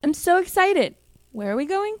I'm so excited. Where are we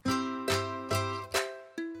going?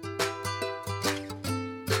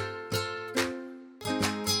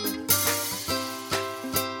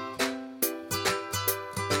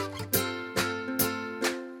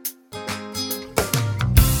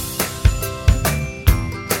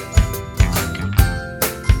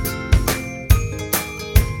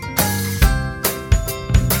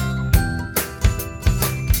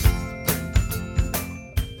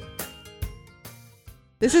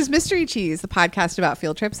 This is Mystery Cheese, the podcast about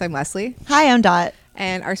field trips. I'm Leslie. Hi, I'm Dot.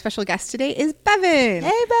 And our special guest today is Bevan.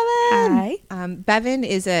 Hey, Bevan. Hi. Bevan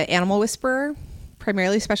is an animal whisperer,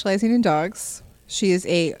 primarily specializing in dogs. She is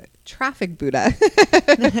a traffic Buddha.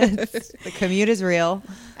 The commute is real.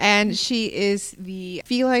 And she is the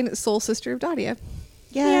feline soul sister of Dadia.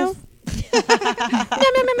 Yes. Meow,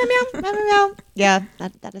 meow, meow, meow, meow. Meow, meow, meow. Yeah,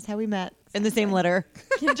 that is how we met. In the same litter.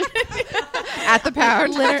 At the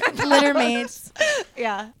pound. Litter mates.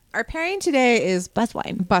 Yeah. Our pairing today is Bus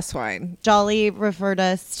wine. bus wine. Jolly referred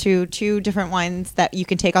us to 2 different wines that you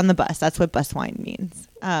can take on the bus. That's what bus wine means.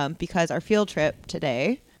 Because our field trip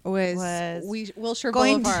today Was Wilshire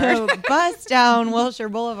going Boulevard. to bus down Wilshire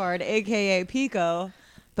Boulevard, a.k.a. Pico.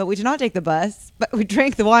 But we did not take the bus. But we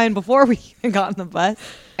drank the wine before we even got on the bus.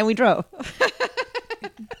 And we drove.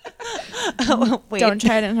 Wait. Don't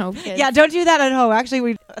try it at home, kids. Yeah, don't do that at home.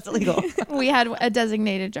 Actually, that's illegal. We had a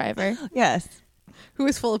designated driver. Yes. Who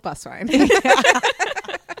is full of bus wine.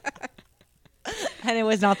 And it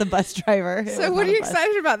was not the bus driver. So what are you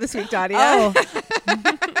excited about this week, Dadia? Oh.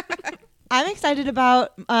 I'm excited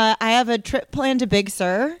about, I have a trip planned to Big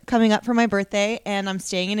Sur coming up for my birthday, and I'm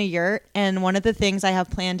staying in a yurt. And one of the things I have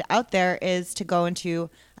planned out there is to go into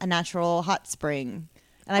a natural hot spring.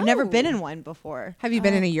 And I've never been in one before. Have you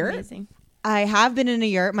been in a yurt? Amazing. I have been in a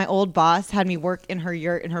yurt. My old boss had me work in her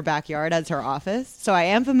yurt in her backyard as her office. So I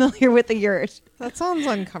am familiar with the yurt. That sounds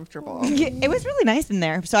uncomfortable. It was really nice in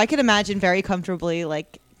there. So I could imagine very comfortably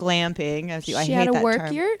like glamping. I She hate had a that work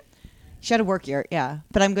term. yurt? She had a work yurt, yeah.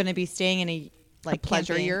 But I'm going to be staying in a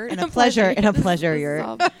pleasure camping- yurt? In a pleasure This is yurt.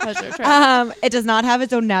 all pleasure trip. It does not have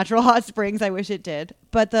its own natural hot springs. I wish it did.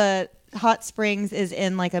 But the hot springs is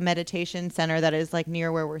in like a meditation center that is like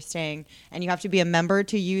near where we're staying. And you have to be a member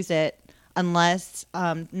to use it unless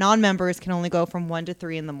non-members can only go from 1 to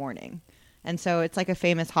 3 in the morning. And so it's like a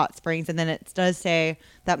famous hot springs. And then it does say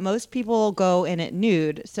that most people go in it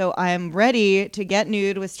nude. So I'm ready to get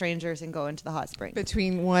nude with strangers and go into the hot springs.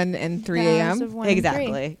 Between 1 and 3 The hours a.m.? of 1 and 3.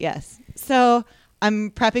 Exactly. Yes. So I'm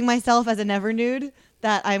prepping myself as a never nude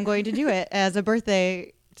that I'm going to do it as a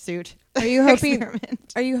birthday suit. Are you hoping?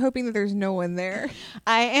 experiment. Are you hoping that there's no one there?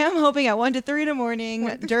 I am hoping at 1 to 3 in the morning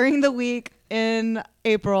during the week in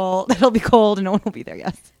April that it'll be cold and no one will be there.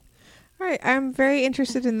 Yes. All right, I'm very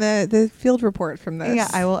interested in the field report from this. Yeah,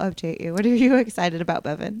 I will update you. What are you excited about,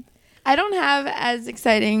 Bevan? I don't have as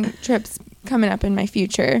exciting trips coming up in my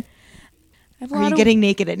future. I have a Are lot you of- getting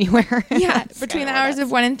naked anywhere? Yeah, between the hours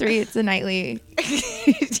of 1 and 3, it's a nightly. Do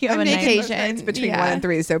you have I'm a naked night? most nights. It's between Yeah. 1 and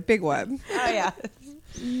 3, so big one. Oh yeah.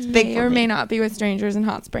 May big for or me. may not be with strangers in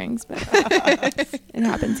hot springs, but it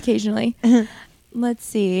happens occasionally. Let's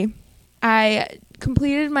see. I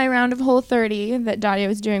completed my round of Whole 30 that Dadia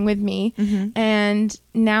was doing with me, and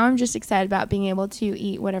now I'm just excited about being able to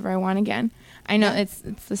eat whatever I want again. I know it's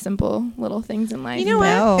the simple little things in life. You know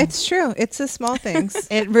No. what? It's true. It's the small things.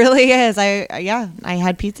 It really is. I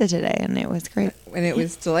had pizza today and it was great. And it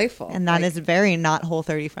was delightful. And that is very not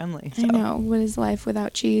Whole30 friendly. So. I know. What is life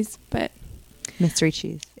without cheese? But Mystery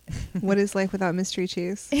cheese. What is life without mystery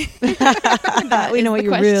cheese? We is know what the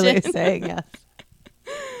you're really question. saying. Yes.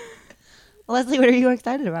 Leslie, what are you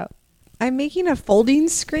excited about? I'm making a folding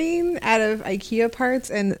screen out of IKEA parts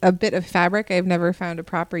and a bit of fabric I've never found a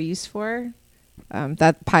proper use for.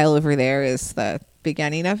 That pile over there is the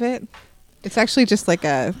beginning of it. It's actually just like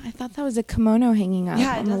a... I thought that was a kimono hanging up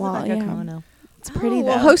on the wall. It's pretty though.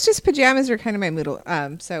 Well, hostess pajamas are kind of my mood.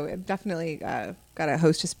 So I've definitely got a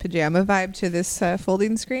hostess pajama vibe to this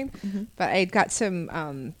folding screen. But I got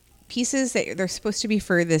some pieces that they're supposed to be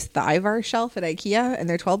for the Ivar shelf at IKEA, and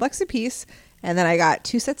they're $12 a piece. And then I got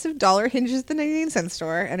 2 sets of dollar hinges at the 99-cent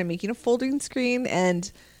store, and I'm making a folding screen, and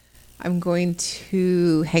I'm going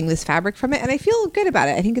to hang this fabric from it, and I feel good about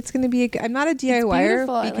it. I think it's going to be. I'm not a beautiful. DIYer I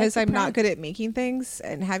like because the I'm not print. good at making things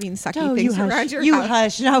and having sucky Oh, things you around hush. your You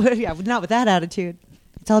house. hush. No, yeah, not with that attitude.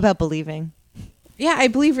 It's all about believing. Yeah, I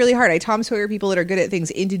believe really hard. I Tom Sawyer people that are good at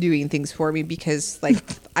things into doing things for me because, like,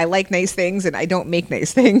 I like nice things and I don't make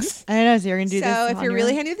nice things. I know. So you're gonna do So this. if you're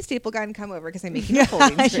really handy with a staple gun, come over because I'm making a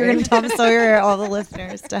folding you're screen. gonna Tom Sawyer all the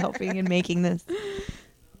listeners to helping in making this.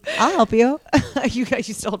 I'll help you. You guys,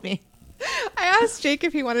 you told me. I asked Jake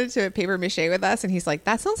if he wanted to paper mache with us, and he's like,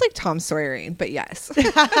 "That sounds like Tom Sawyering," but yes.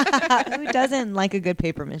 Who doesn't like a good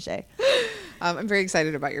paper mache? I'm very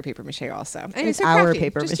excited about your paper mache also. Anyway, It's so our crafting,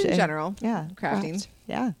 paper just mache. in general. Yeah. Crafting. Craft.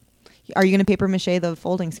 Yeah. Are you going to paper mache the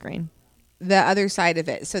folding screen? The other side of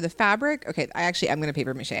it. So the fabric, okay, I'm going to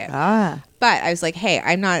paper mache it. Ah. But I was like, hey,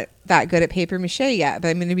 I'm not that good at paper mache yet, but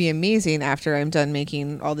I'm going to be amazing after I'm done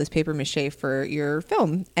making all this paper mache for your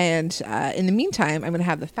film. And in the meantime, I'm going to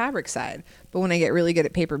have the fabric side. But when I get really good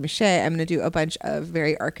at paper mache, I'm going to do a bunch of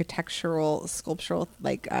very architectural, sculptural,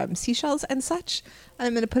 like seashells and such. And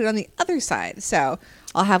I'm going to put it on the other side. So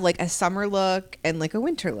I'll have like a summer look and like a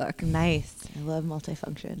winter look. Nice. I love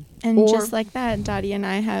multifunction. And Or- just like that, Dottie and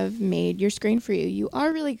I have made your screen for you. You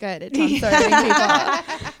are really good at Tom Sawyering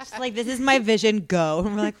people. Just like, this is my vision, go.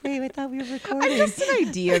 And we're like, wait, I thought we were recording. I'm just an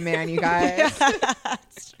idea man, you guys.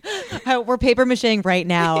 We're paper macheing right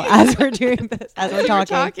now as we're doing this, as we're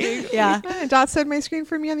talking. Yeah. Dot said my screen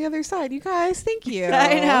for me on the other side. You guys, thank you.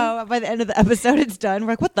 I know. By the end of the episode, it's done.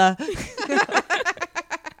 We're like, what the?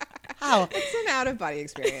 How? It's an out of body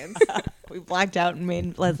experience. We blacked out and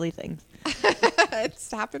made Leslie things.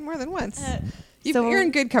 It's happened more than once. So- You're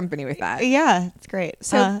in good company with that. Yeah, it's great.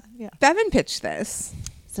 So yeah. Bevan pitched this.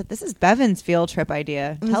 So this is Bevan's field trip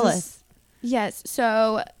idea. Tell This us. is- Yes.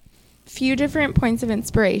 So, few different points of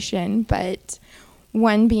inspiration, but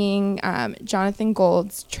one being Jonathan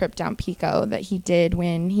Gold's trip down Pico that he did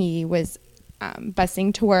when he was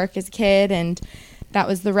busing to work as a kid, and that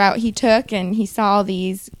was the route he took. And he saw all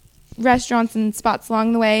these restaurants and spots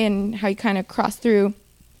along the way, and how he kind of crossed through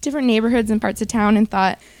different neighborhoods and parts of town, and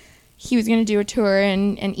thought he was going to do a tour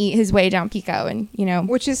and eat his way down Pico, and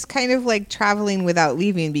Which is kind of like traveling without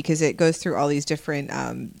leaving because it goes through all these different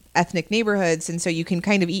ethnic neighborhoods. And so you can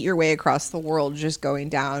kind of eat your way across the world just going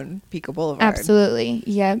down Pico Boulevard. Absolutely.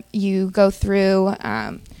 Yeah. You go through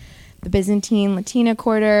the Byzantine Latina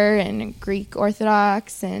Quarter and Greek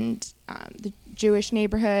Orthodox and the Jewish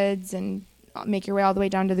neighborhoods and make your way all the way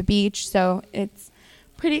down to the beach. So it's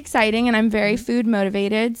pretty exciting, and I'm very food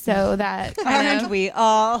motivated, so that Aren't we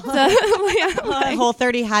all? So, yeah, like- Whole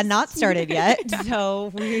 30 had not started yet,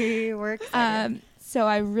 so we were excited. so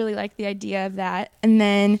I really like the idea of that. And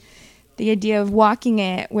then the idea of walking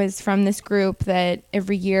it was from this group that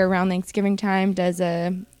every year around Thanksgiving time does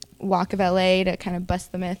a walk of LA to kind of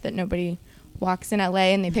bust the myth that nobody walks in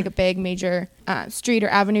LA, and they pick a big major street or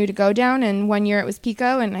avenue to go down. And one year it was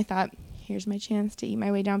Pico, and I thought, here's my chance to eat my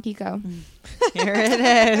way down Pico. Here it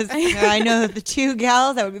is. I know the two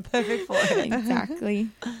gals that would be perfect for it. Exactly.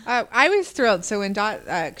 I was thrilled. So when Dot,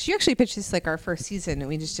 because you actually pitched this like our first season, and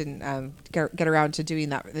we just didn't get around to doing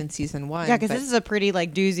that in season one. Yeah, because but this is a pretty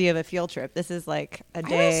like doozy of a field trip. This is like a I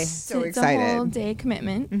day. was so it's excited. a whole day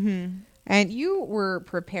commitment. And you were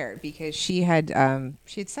prepared because she had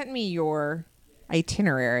sent me your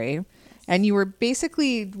itinerary, and you were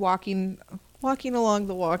basically walking along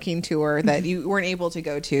the walking tour that you weren't able to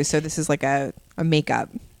go to. So this is like a makeup.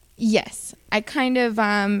 Yes. I kind of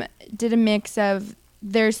did a mix of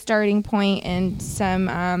their starting point and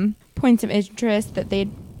some points of interest that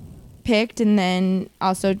they'd picked, and then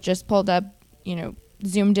also just pulled up,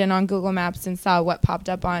 zoomed in on Google Maps and saw what popped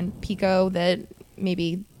up on Pico that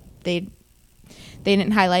maybe they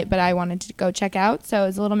didn't highlight, but I wanted to go check out. So it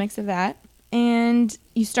was a little mix of that. And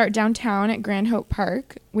you start downtown at Grand Hope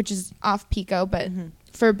Park, which is off Pico, but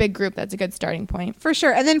for a big group, that's a good starting point. For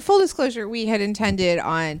sure. And then full disclosure, we had intended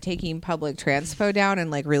on taking public transpo down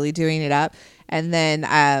and like really doing it up. And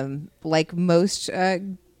then like most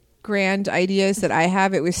grand ideas that I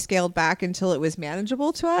have, it was scaled back until it was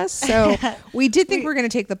manageable to us. So we did think we were going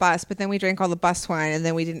to take the bus, but then we drank all the bus wine, and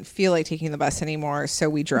then we didn't feel like taking the bus anymore, so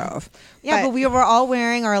we drove. Yeah, but we were all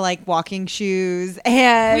wearing our like walking shoes,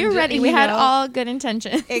 and We were ready. We had all good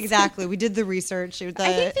intentions. exactly. We did the research. I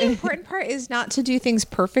think the important part is not to do things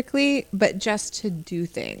perfectly, but just to do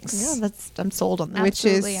things. Yeah, I'm sold on that. Which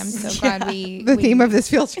is- Absolutely. I'm so glad we The we theme of this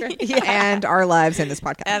field trip and our lives in this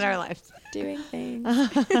podcast. and our lives. doing things.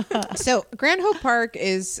 So Grand Hope Park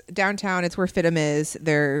is downtown. It's where FITM is.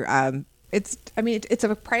 It's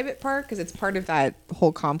a private park because it's part of that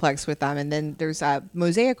whole complex with them. And then there's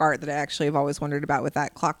mosaic art that I actually have always wondered about with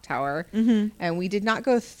that clock tower. And we did not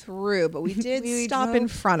go through, but we did We stop drove. in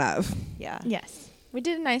front of. Yeah. Yes. We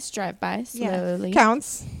did a nice drive-by Yeah. slowly.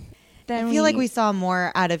 Counts. Then I feel like we saw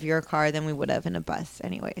more out of your car than we would have in a bus,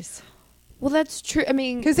 anyways. Well, that's true. I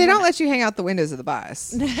mean, Because they don't let you hang out the windows of the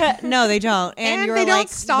bus. No, they don't. And you're they don't like,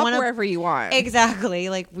 stop wanna- wherever you want. Exactly.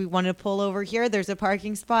 Like, we want to pull over here. There's a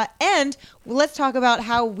parking spot. And let's talk about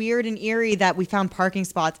how weird and eerie that we found parking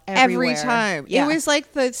spots everywhere. Every time. Yeah. It was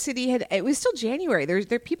like the city had, it was still January. There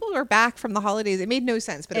people are back from the holidays. It made no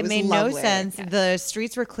sense, but it, It was made lovely. no sense. The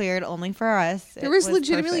streets were cleared only for us. There was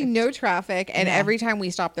legitimately perfect. no traffic, and Yeah. every time we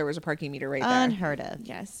stopped, there was a parking meter right there. Unheard of.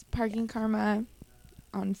 yes, parking karma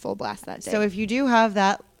on full blast that day. So if you do have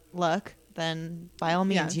that luck, then by all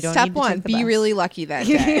means, Yeah. you don't Step need to one, take the be bus. really lucky that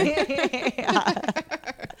day.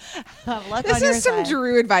 Have luck This on your is some side.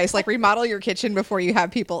 Drew advice. Like, remodel your kitchen before you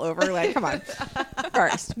have people over. Like, come on.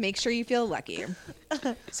 First, make sure you feel lucky.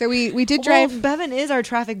 So we did drive. Well, Bevan is our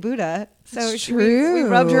traffic Buddha, so It's we true.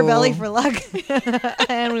 rubbed her belly for luck,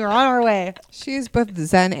 and we were on our way. She is both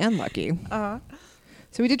zen and lucky. Uh-huh.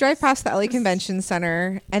 So we did drive past the LA Convention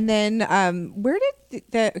Center, and then where did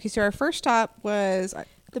the? Okay, so our first stop was,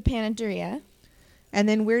 the Panaderia. and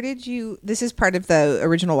then where did you? This is part of the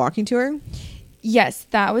original walking tour. Yes,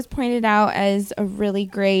 that was pointed out as a really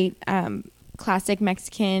great classic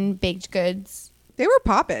Mexican baked goods. They were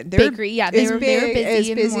popping. They Bakery, yeah, they it was were busy it was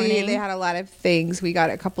in the busy. morning. They had a lot of things. We got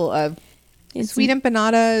a couple of It's sweet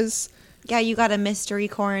empanadas. Yeah, you got a mystery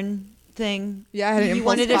corn thing. Yeah, I had an You impulse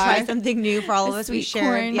wanted to try buy. something new for all of A us. We sweet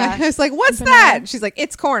shared. corn. Yeah. I was like, "What's Empanada. that?" She's like,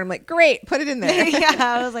 "It's corn." I'm like, "Great, put it in there." yeah,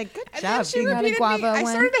 I was like, good And then job. she You got a repeated guava I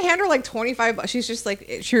one? started to hand her like $25. She's just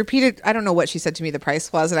like, she repeated, I don't know what she said to me the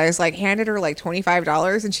price was. And I was like, handed her like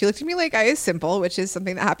 $25. And she looked at me like I is simple, which is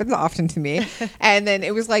something that happens often to me. And then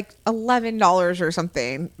it was like $11 or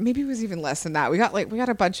something. Maybe it was even less than that. We got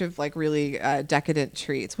a bunch of like really decadent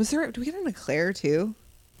treats. Did we get an eclair too?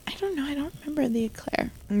 I don't know. I don't remember the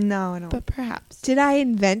eclair, No, I don't. but perhaps. Did I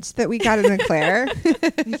invent that we got an eclair?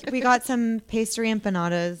 We got some pastry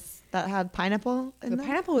empanadas that had pineapple in The them.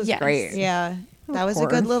 pineapple was Yes. great. Yeah, that was a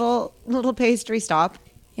course. good little pastry stop.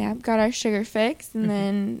 Yeah, got our sugar fix, and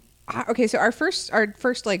then Okay, so our first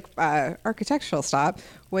like architectural stop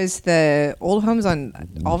was the old homes on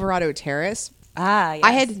Alvarado Terrace. Ah, yes.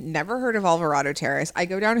 I had never heard of Alvarado Terrace. I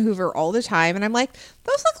go down Hoover all the time, and I'm like,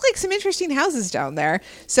 those look like some interesting houses down there.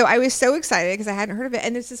 So I was so excited because I hadn't heard of it.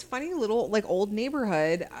 And there's this funny little like old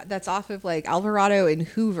neighborhood that's off of like Alvarado and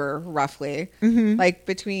Hoover, roughly, like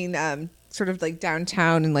between sort of like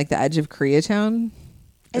downtown and like the edge of Koreatown.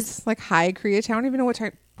 It's like high Koreatown. I don't even know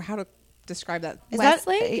how to describe that. Is that-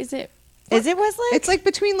 Westlake. Is it? Is it Westlake? It's like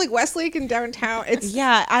between like Westlake and downtown. It's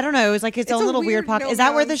Yeah, I don't know. It was like its It's own a little weird weird pocket. no Is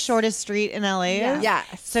that where the bounds- shortest street in LA is? Yeah.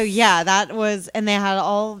 So yeah, that was, and they had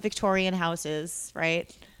all Victorian houses, right?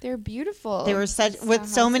 They're beautiful. They were such with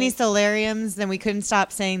so many solariums, and we couldn't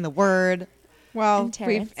stop saying the word, well, And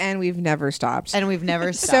terrace. we've never stopped. and we've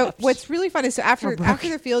never So stopped. what's really fun is after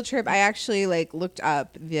the field trip, I actually like looked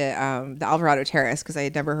up the Alvarado Terrace because I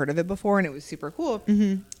had never heard of it before, and it was super cool.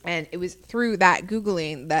 Mm-hmm. And it was through that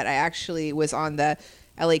Googling that I actually was on the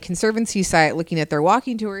LA Conservancy site looking at their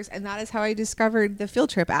walking tours, and that is how I discovered the field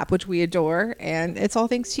trip app, which we adore. And it's all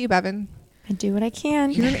thanks to you, Bevan. I do what I can.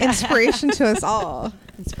 You're an inspiration to us all.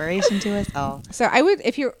 inspiration to us all. So I would,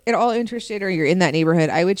 if you're at all interested or you're in that neighborhood,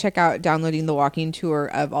 I would check out downloading the walking tour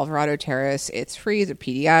of Alvarado Terrace. It's free. It's a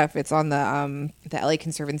PDF. It's on the LA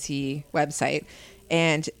Conservancy website.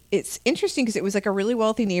 And it's interesting because it was like a really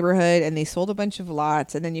wealthy neighborhood and they sold a bunch of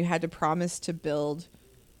lots, and then you had to promise to build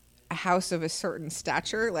a house of a certain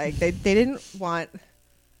stature. Like they didn't want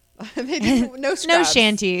no No scrubs.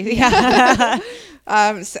 shanty. Yeah.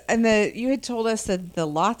 And you had told us that the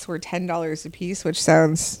lots were $10 a piece, which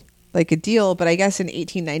sounds like a deal, but I guess in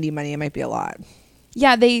 1890 money it might be a lot.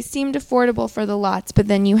 Yeah, they seemed affordable for the lots, but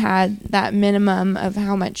then you had that minimum of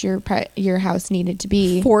how much your house needed to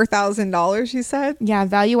be. $4,000, you said. Yeah,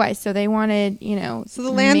 value wise. So they wanted, So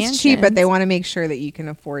the land's cheap, but mansions. they want to make sure that you can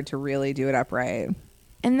afford to really do it upright.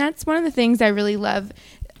 And that's one of the things I really love.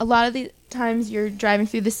 A lot of the times you're driving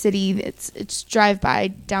through the city, it's drive by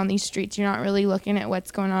down these streets. You're not really looking at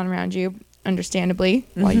what's going on around you, understandably,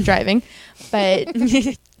 while you're driving. But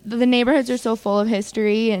the neighborhoods are so full of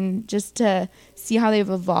history, and just to see how they've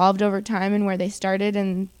evolved over time and where they started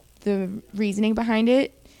and the reasoning behind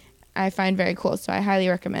it, I find very cool. So I highly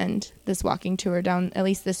recommend this walking tour down at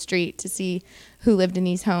least this street to see who lived in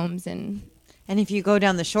these homes. And if you go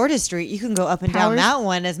down the shortest street, you can go up and down Powers- that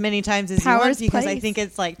one as many times as you want, Powers because I Place. think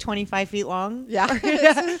it's like 25 feet long. Yeah.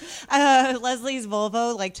 Leslie's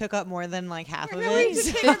Volvo like took up more than like half of Really? it.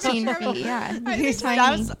 Just 15 feet, yeah. It's That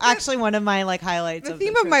tiny. was actually one of my like highlights. The of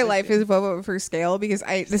theme the of my trip. life is Volvo for scale, because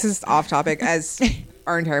this is off topic, as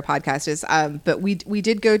our entire podcast is. But we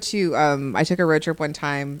did go to. I took a road trip one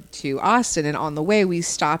time to Austin, and on the way we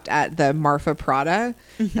stopped at the Marfa Prada,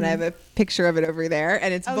 and I have a picture of it over there.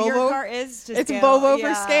 And it's Volvo. Your car is to It's scale. Volvo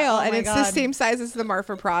Yeah. for scale, Oh and my it's the God. same size as the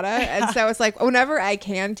Marfa Prada. And so it's like whenever I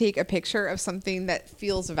can take a picture of something that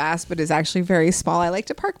feels vast but is actually very small, I like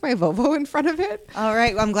to park my Volvo in front of it. All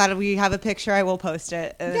right, I'm glad we have a picture. I will post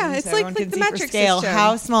it. And Yeah, it's so like everyone the can see metric for scale system.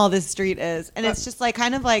 how small this street is, and it's just like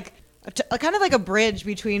kind of like a bridge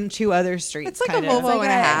between two other streets. It's like kind a of. Volvo like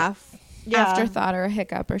and a a- half. Yeah. Afterthought or a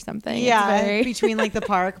hiccup or something. It's Yeah, very- between like the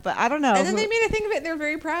park, but I don't know. And then they made a thing of it. They're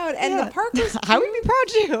very proud, and Yeah. the park was. I would be proud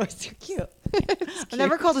too. It's so cute. I've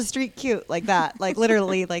never called a street cute like that. Like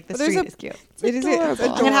literally, like the Well, there's street a- is cute. It is. adorable. It's I'm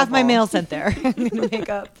I'm gonna have my adorable. mail sent there. I'm gonna make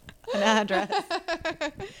up an address.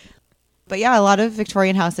 But yeah, a lot of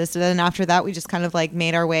Victorian houses. So then after that, we just kind of like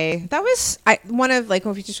made our way. That was one of like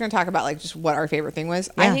if you're just going to talk about like just what our favorite thing was.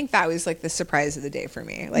 I Yeah. think that was like the surprise of the day for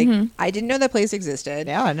me. Like I didn't know that place existed.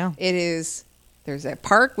 Yeah, I know. It is. There's a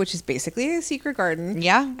park which is basically a secret garden.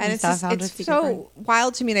 Yeah, and we it's just, found a it's secret so garden.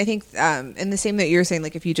 wild to me. And I think and the same that you're saying,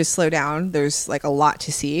 like if you just slow down, there's like a lot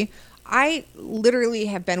to see. I literally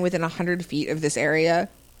have been within 100 feet of this area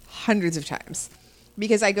hundreds of times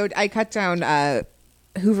because I cut down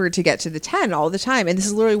Hoover to get to the 10 all the time, and this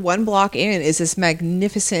is literally one block in is this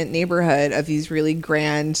magnificent neighborhood of these really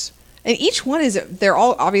grand, and each one is they're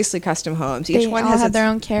all obviously custom homes. Each they one all has have its, their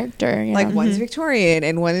own character. Yeah. like one's Victorian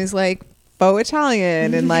and one is like faux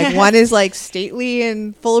Italian and like one is like stately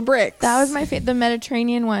and full of bricks. That was my the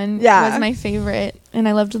Mediterranean one. Yeah. Was my favorite, and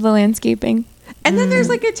I loved the landscaping. And then there's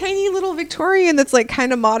like a tiny little Victorian that's like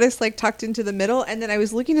kind of modest, like tucked into the middle. And then I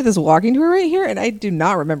was looking at this walking tour right here, and I do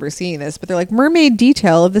not remember seeing this, but they're like mermaid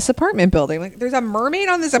detail of this apartment building. Like there's a mermaid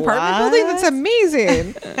on this apartment building that's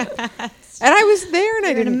amazing. And I was there and I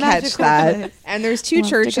You're in a didn't catch magical that. place. And there's two We'll have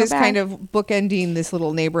to go churches back. kind of bookending this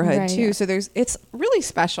little neighborhood Right, too. yeah. So it's really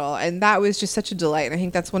special. And that was just such a delight. And I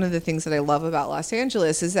think that's one of the things that I love about Los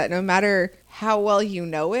Angeles is that no matter how well you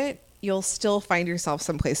know it, you'll still find yourself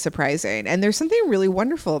someplace surprising. And there's something really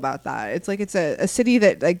wonderful about that. It's like it's a city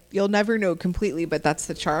that like you'll never know completely, but that's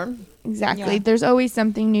the charm. Exactly. Yeah. There's always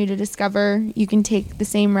something new to discover. You can take the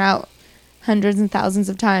same route hundreds and thousands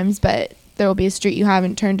of times, but there will be a street you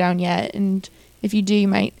haven't turned down yet, and if you do, you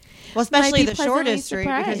might. Well, especially be the pleasantly shortest street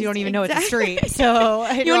because you don't surprised. even know it's a Exactly. street.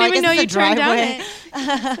 So You don't even know you turned down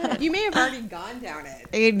it. You may have already gone down it.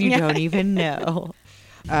 and you don't even know.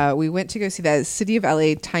 We went to go see that City of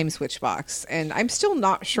LA time switch box, and I'm still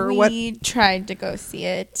not sure We tried to go see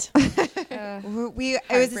it. It was a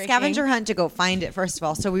Heartbreaking. scavenger hunt to go find it, first of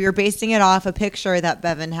all. So we were basing it off a picture that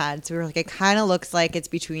Bevan had. So we were like, it kind of looks like it's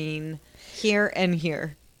between here and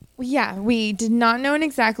here. Yeah, we did not know an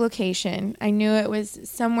exact location. I knew it was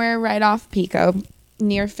somewhere right off Pico,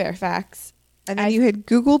 near Fairfax. And then you had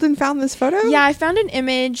Googled and found this photo? Yeah, I found an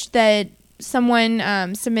image that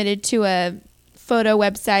someone submitted to a photo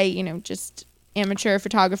website, you know, just amateur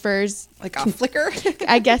photographers. Like a Flickr?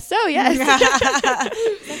 I guess so, yes.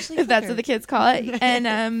 If that's what the kids call it.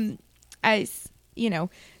 And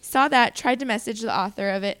saw that, tried to message the author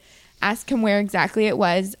of it, ask him where exactly it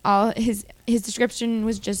was. All his description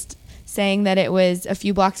was just saying that it was a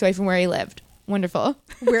few blocks away from where he lived. Wonderful.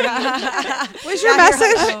 Where was your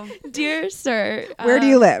message? Dear sir, Where do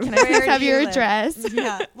you live? Can I please Where have do your you live? address?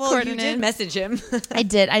 Yeah. Well, you did Coordinates. message him. I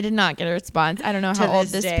did not get a response. I don't know To how old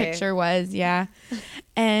this this day. picture was. Yeah.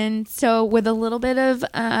 And so with a little bit of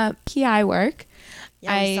PI work,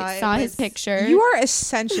 Yeah, we I it saw his was- picture. You are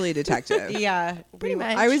essentially a detective. Yeah. pretty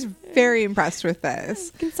much. I was very impressed with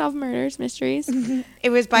this. You can solve murders, mysteries. It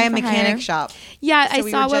was by a For mechanic hire. shop. Yeah, So I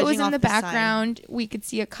we saw were what was judging in the off the sign. background. We could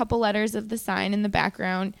see a couple letters of the sign in the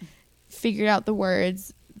background. Figured out the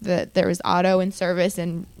words. That there was auto and service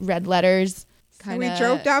in red letters. So we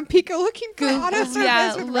drove down Pico looking for auto service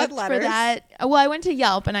Yeah, with red looked letters. for that. Well, I went to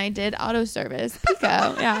Yelp and I did auto service. Pico,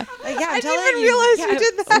 yeah. Yeah, I didn't even realize you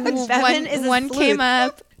did that. Bevan is a one sleuth. came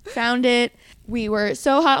up, found it. We were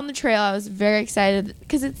so hot on the trail. I was very excited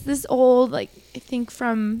because it's this old, like I think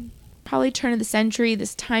from probably turn of the century.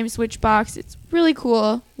 This time switch box. It's really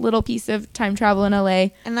cool little piece of time travel in LA.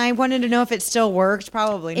 And I wanted to know if it still worked.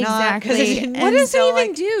 Probably not. 'cause Exactly. it didn't- What And does it so, even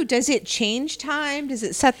like, do? Does it change time? Does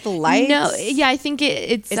it set the lights? No, yeah, I think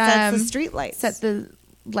it's It sets the street lights. set the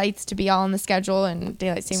lights to be all on the schedule and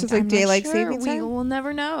daylight saving So it's time. like I'm not daylight sure. saving We time? will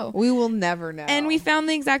never know. We will never know. And we found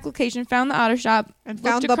the exact location, found the auto shop, and looked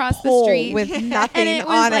found the across pole the street with nothing and it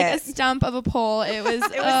was on like it. a stump of a pole. It was,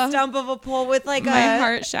 It was a stump of a pole with like my a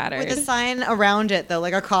heart shattered. with a sign around it though,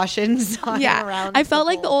 like a caution sign Yeah, around. I felt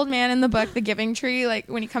like the pole. old man in the book, The Giving Tree, like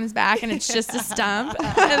when he comes back and it's just a stump,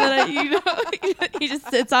 and then he just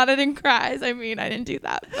sits on it and cries. I mean, I didn't do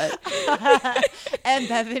that, but And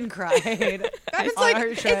Bevan cried. Bevan's on like,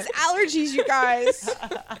 our trip. it's allergies, you guys.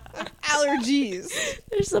 Allergies.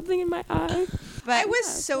 there's something in my eye. But I was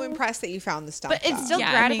so impressed that you found the stump. But it's though. still Yeah,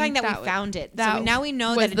 I gratifying mean, that that we was- found it. that So now we know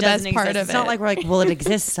was that it the doesn't best part exist. of It's not it. like we're like, well, it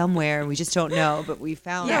exists somewhere and we just don't know. But we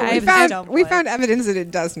found. Yeah, where we the found stump we was. found evidence that it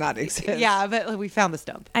does not exist. Yeah, but like, we found the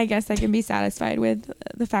stump. I guess I can be satisfied with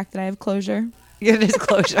the fact that I have closure. It is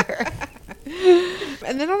closure.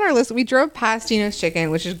 And then on our list, we drove past Dino's Chicken,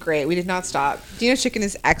 which is great. We did not stop. Dino's Chicken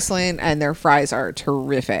is excellent, and their fries are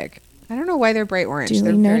terrific. I don't know why they're bright orange. Duly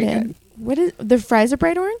they're very noted. good. What is the fries are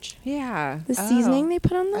bright orange? Yeah. The seasoning they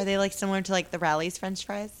put on them? Are they like similar to like the Rally's French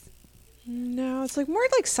fries? No, it's like more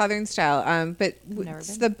like Southern style. But Never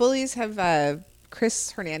been. the bullies have.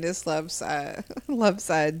 Chris Hernandez loves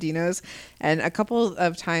Dino's, and a couple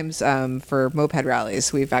of times for moped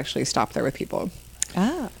rallies, we've actually stopped there with people.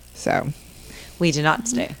 Oh. So, We did not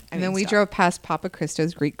stay. and then we drove past Papa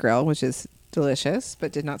Cristo's Greek Grill, which is delicious,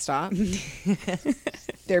 but did not stop.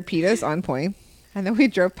 Their pita's on point. And then we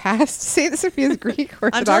drove past St. Sophia's Greek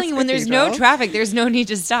Orthodox I'm telling you, when there's no Cathedral. traffic, there's no need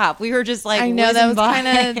to stop. We were just like, I know that was whizzing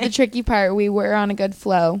by. kind of the tricky part. We were on a good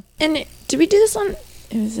flow. And did we do this on?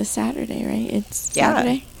 It was a Saturday, right? It's Yeah.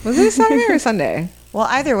 Saturday. Was it a Saturday or Sunday? Well,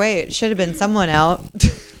 either way, it should have been someone out.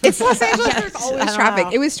 It's Los Angeles. There's I always don't traffic.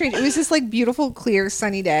 know. It was strange. It was this like beautiful, clear,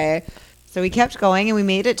 sunny day. So we kept going and we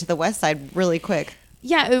made it to the west side really quick.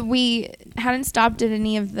 Yeah, we hadn't stopped at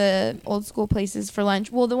any of the old school places for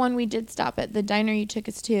lunch. Well, the one we did stop at, the diner you took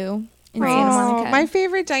us to in Santa Monica. My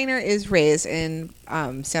favorite diner is Ray's in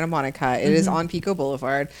Santa Monica. It is on Pico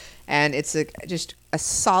Boulevard, and it's just a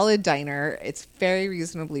solid diner. It's very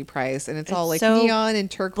reasonably priced, and it's all like so neon and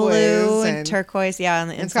turquoise Blue and turquoise, yeah, on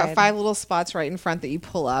the and it's inside. got 5 little spots right in front that you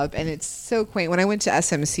pull up, and it's so quaint. When I went to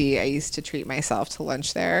SMC, I used to treat myself to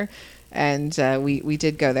lunch there. And we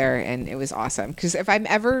did go there, and it was awesome. Because if I'm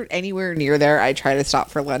ever anywhere near there, I try to stop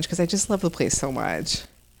for lunch because I just love the place so much.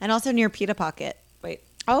 And also near Pita Pocket. Wait.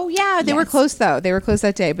 Oh yeah, they were Yes. closed though. They were closed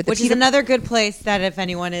that day, but the Which is Pita- another good place that if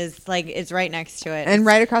anyone is like, it's right next to it. and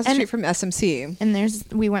right across the And- street from SMC. And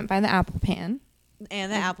we went by the Apple Pan.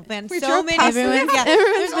 And the apple pan. We So drove many past foods. it. Yeah.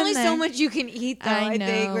 Everyone's There's been only so there. much you can eat, though. I I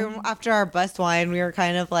think know. after our bus wine, we were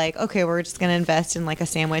kind of like, okay, we're just gonna invest in like a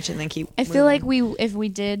sandwich and then keep. I feel like moving. if we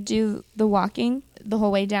did do the walking the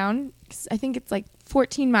whole way down, 'cause I think it's like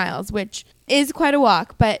 14 miles, which is quite a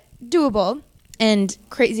walk, but doable and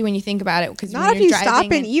crazy when you think about it. Because Not if you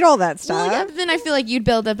stop and eat all that stuff, Well, yeah, but then I feel like you'd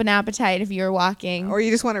build up an appetite if you were walking. or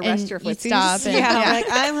you just want to rest And your you footsies. stop and- yeah, Yeah. like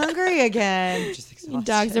I'm hungry again. Just exhausted.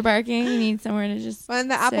 Dogs are barking. You need somewhere to just. Well, and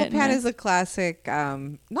the Apple sit and Pan rest. is a classic.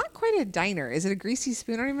 Not quite a diner. Is it a greasy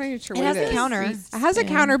spoon? I'm not even sure It what has it a is. counter. It has a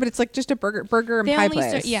counter, but it's like just a burger and They pie only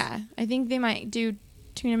place. yeah, I think they might do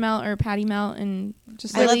tuna melt or patty melt and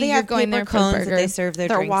Just I love really they you're have going paper there for a cones that burger. they serve their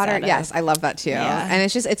their drinks water. out of. Yes, I love that too. Yeah. And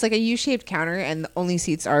it's like a U-shaped counter, and the only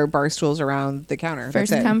seats are bar stools around the counter.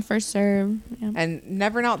 First That's it. come, first serve. Yeah. And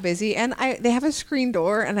never not busy. And they have a screen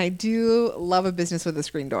door, and I do love a business with a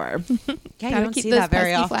screen door. Yeah, you Gotta don't keep see those that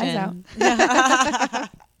very pesky flies often.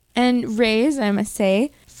 And Ray's, I must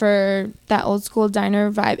say, for that old school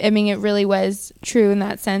diner vibe. I mean, it really was true in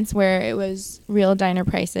that sense where it was real diner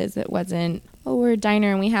prices. It wasn't, oh, we're a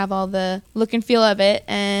diner and we have all the look and feel of it,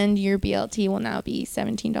 and your BLT will now be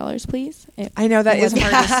 $17, please. I know that is wasn't-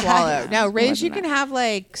 hard to swallow. Now, It Ray's, wasn't you can that. have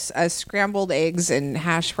like scrambled eggs and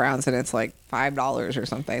hash browns, and it's like $5 or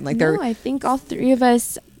something. Like they're No, I think all three of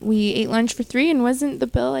us, we ate lunch for $3, and wasn't the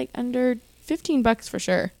bill like under $15 for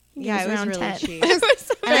sure? I think Yeah, it was around really 10. cheap. It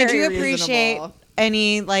was And I do Very appreciate reasonable.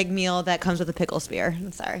 any like meal that comes with a pickle spear.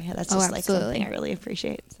 I'm sorry, that's Oh, just like absolutely. something I really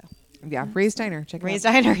appreciate. So. yeah, Ray's Diner. Check it Ray's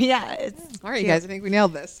out. Diner, yeah. It's All right, you guys, I think we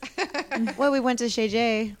nailed this. well, we went to Shay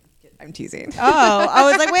J. I'm teasing. Oh, I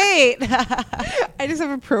was like, wait. I just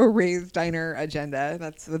have a pro Ray's Diner agenda.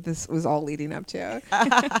 That's what this was all leading up to.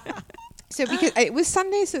 So because it was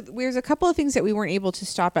Sunday, so there's a couple of things that we weren't able to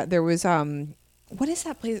stop at. There was what is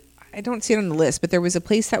that place? I don't see it on the list, but there was a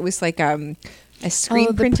place that was like a screen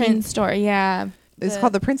the printing. print store, yeah. It's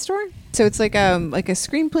called the Print Store. So it's like a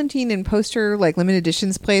screen printing and poster like limited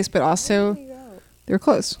editions place, but also they were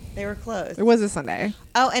closed. They were closed. It was a Sunday.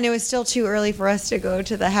 Oh, and it was still too early for us to go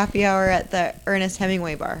to the happy hour at the Ernest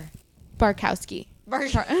Hemingway bar. Barkowski.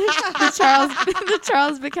 the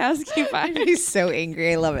Charles Bukowski fire. He's so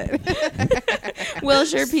angry. I love it.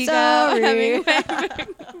 Wilshire Pico, Sorry. Hemingway,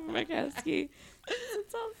 Bukowski.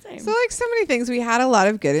 It's all the same. So like so many things, we had a lot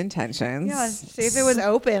of good intentions. Yeah, see, if it was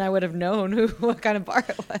open, I would have known what kind of bar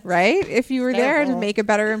it was. Right? If you were there to Terrible. make a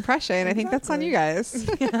better impression, I think that's on you guys.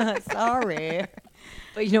 Yeah, sorry.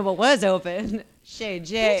 But you know what was open? Shay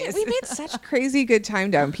J's. We made such crazy good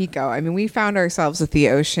time down Pico. I mean, we found ourselves at the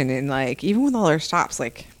ocean in like, even with all our stops,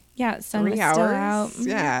 like yeah, sun 3 was hours. still out.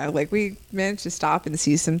 Yeah, like we managed to stop and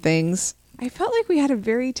see some things. I felt like we had a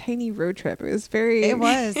very tiny road trip. It was very. It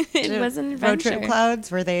was. It was an Road trip adventure.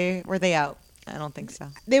 clouds. Were they out? I don't think so.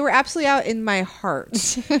 They were absolutely out in my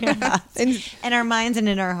heart. Yeah. And In our minds and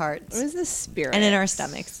in our hearts. it was the spirit. And in our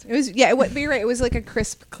stomachs. It was, yeah, but you're right. It was like a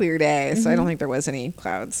crisp, clear day. So I don't think there was any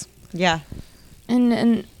clouds. Yeah. And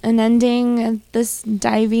an ending at this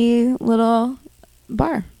divey little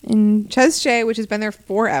bar in Ches J, which has been there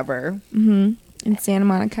forever. in Santa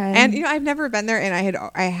Monica. And you know, I've never been there,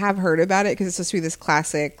 and I have heard about it because it's supposed to be this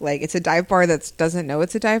classic, like it's a dive bar that doesn't know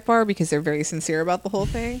it's a dive bar because they're very sincere about the whole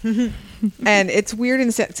thing. And it's weird.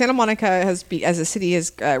 In Santa Monica as a city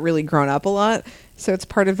has really grown up a lot, so it's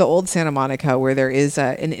part of the old Santa Monica where there is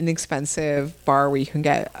an inexpensive bar where you can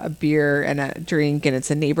get a beer and a drink, and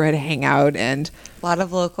it's a neighborhood hangout. And A lot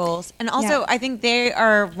of locals. And also, Yeah. I think they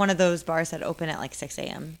are one of those bars that open at like 6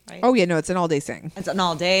 a.m., right? oh yeah, no, it's an all day thing. It's an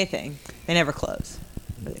all day thing. They never close.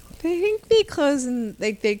 I think they close and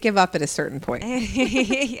they give up at a certain point.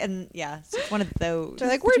 And yeah, it's just one of those. They're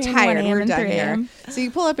like, we're Between 1 tired, a.m. we're and done 3 here. a.m. So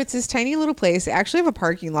you pull up, it's this tiny little place. They actually have a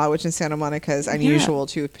parking lot, which in Santa Monica is unusual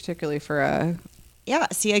too, particularly for a. Yeah,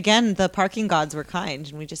 see, again, the parking gods were kind,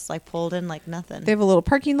 and we just like pulled in like nothing. They have a little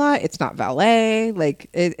parking lot. It's not valet. Like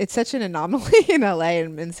it's such an anomaly in LA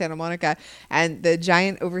and in Santa Monica. And the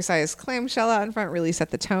giant oversized clamshell out in front really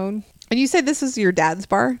set the tone. And you said this was your dad's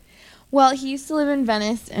bar? well, he used to live in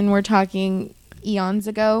Venice, and we're talking eons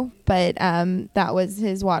ago, but that was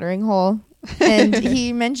his watering hole. And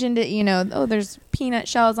he mentioned it, you know, oh, there's peanut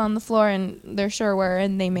shells on the floor, and there sure were,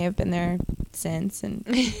 and they may have been there since. And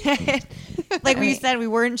Like we said, we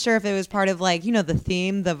weren't sure if it was part of like, you know, the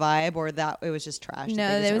theme, the vibe, or that it was just trash. no,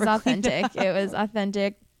 that they it just was never cleaned authentic. up. It was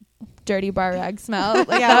authentic, dirty bar rag smell.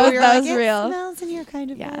 Like, Yeah, we were that like, was it real. smells in here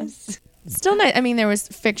kind of. Yeah. Yes. Still nice. I mean, there was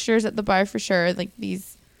fixtures at the bar for sure, like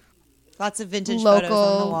these Lots of vintage photos on the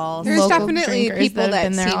local. walls. There's local definitely drinkers people have that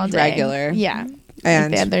been there all seemed day. regular. Yeah,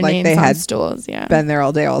 And they had their like names they on had stools. Yeah, been there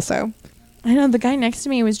all day also. I know the guy next to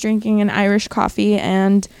me was drinking an Irish coffee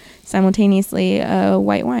and simultaneously a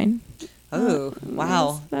white wine. Oh,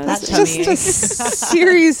 wow. that That was tummy Just a ache.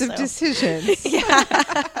 series of decisions.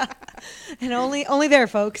 And only there,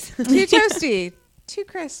 folks. Too toasty, too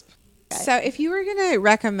crisp. So if you were going to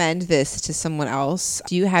recommend this to someone else,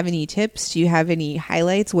 do you have any tips? Do you have any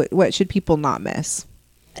highlights? What should people not miss?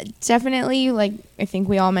 Definitely, like I think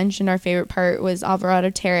we all mentioned, our favorite part was Alvarado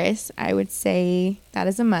Terrace. I would say that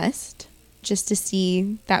is a must, just to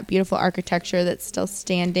see that beautiful architecture that's still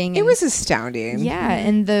standing. It and- was astounding. yeah,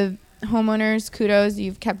 and the homeowners, kudos,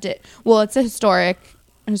 you've kept it. Well, it's a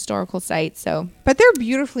historical site, so But they're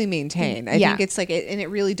beautifully maintained. I Yeah. think it's like, and it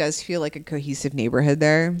really does feel like a cohesive neighborhood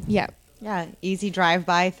there. yeah. Yeah, easy drive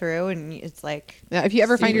by through, and it's like Now, if you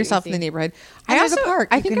ever find super yourself in easy. the neighborhood, And there's a park.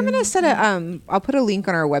 I You think I'm can- going to set I'll put a link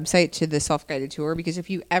on our website to the self-guided tour, because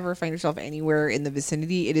if you ever find yourself anywhere in the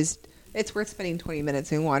vicinity, it's worth spending 20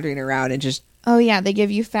 minutes and wandering around and just Oh yeah, they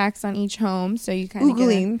give you facts on each home, so you kind of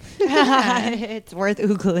oogling. it's worth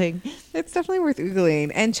oogling. It's definitely worth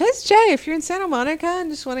oogling. And Ches J, if you're in Santa Monica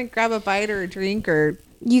and just want to grab a bite or a drink, or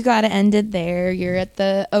You got to end it there. You're at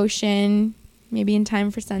the ocean, maybe in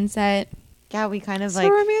time for sunset. Yeah, we kind of so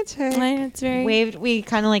like romantic. It's very waved. We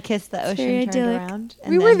kind of like kissed the very ocean, turned idyllic. around.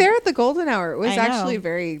 and We were then- there at the golden hour. It was I know. actually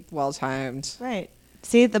very well timed. Right.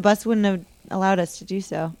 See, the bus wouldn't have allowed us to do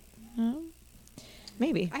so. Oh.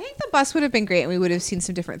 Maybe. I think the bus would have been great, and we would have seen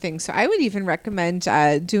some different things. So I would even recommend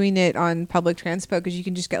doing it on public transport, because you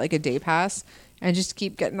can just get like a day pass and just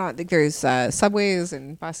keep getting on. Like there's subways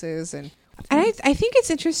and buses, and I think it's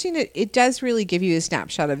interesting. It does really give you a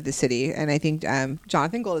snapshot of the city, and I think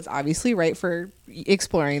Jonathan Gold is obviously right for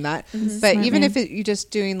exploring that. But Smart even man. if you're just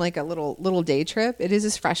doing like a little day trip, it is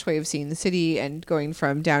this fresh way of seeing the city and going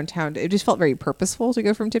from downtown. It just felt very purposeful to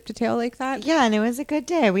go from tip to tail like that. Yeah, and it was a good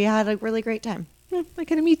day. We had a really great time. I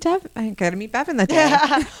got to meet Bevan that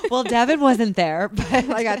day. Well, Devin wasn't there, but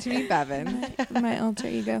I got to meet Bevan. my alter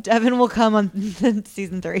ego. Devin will come on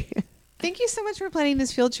season 3. Thank you so much for planning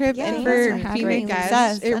this field trip Yeah, and thanks for for being having a me. guest.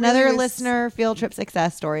 Success. It Another really was- listener field trip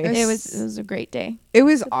success story. It It was a great day. It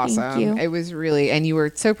was Thank awesome. you. It was really, and you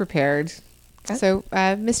were so prepared. So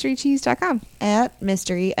mysterycheese.com. At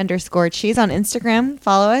mystery_cheese on Instagram.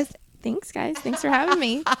 Follow us. Thanks, guys. Thanks for having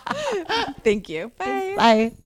me. Thank you. Bye. Bye.